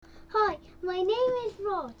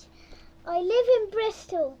Raj. I live in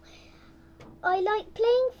Bristol. I like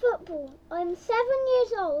playing football. I'm 7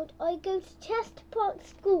 years old. I go to Chester Park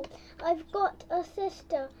School. I've got a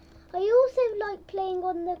sister. I also like playing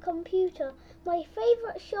on the computer. My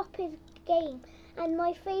favourite shop is Game, and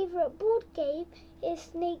my favourite board game is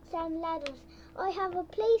Snakes and Ladders. I have a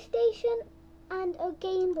PlayStation and a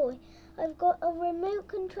Game Boy. I've got a remote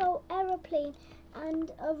control aeroplane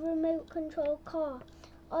and a remote control car.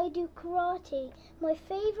 I do karate. My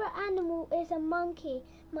favourite animal is a monkey.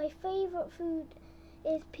 My favourite food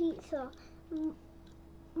is pizza.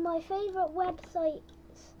 My favourite websites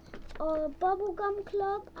are Bubblegum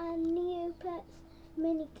Club and Neopets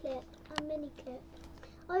Miniclip and Miniclip.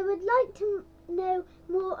 I would like to know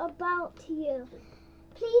more about you.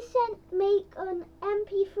 Please make an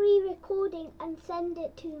MP3 recording and send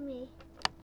it to me.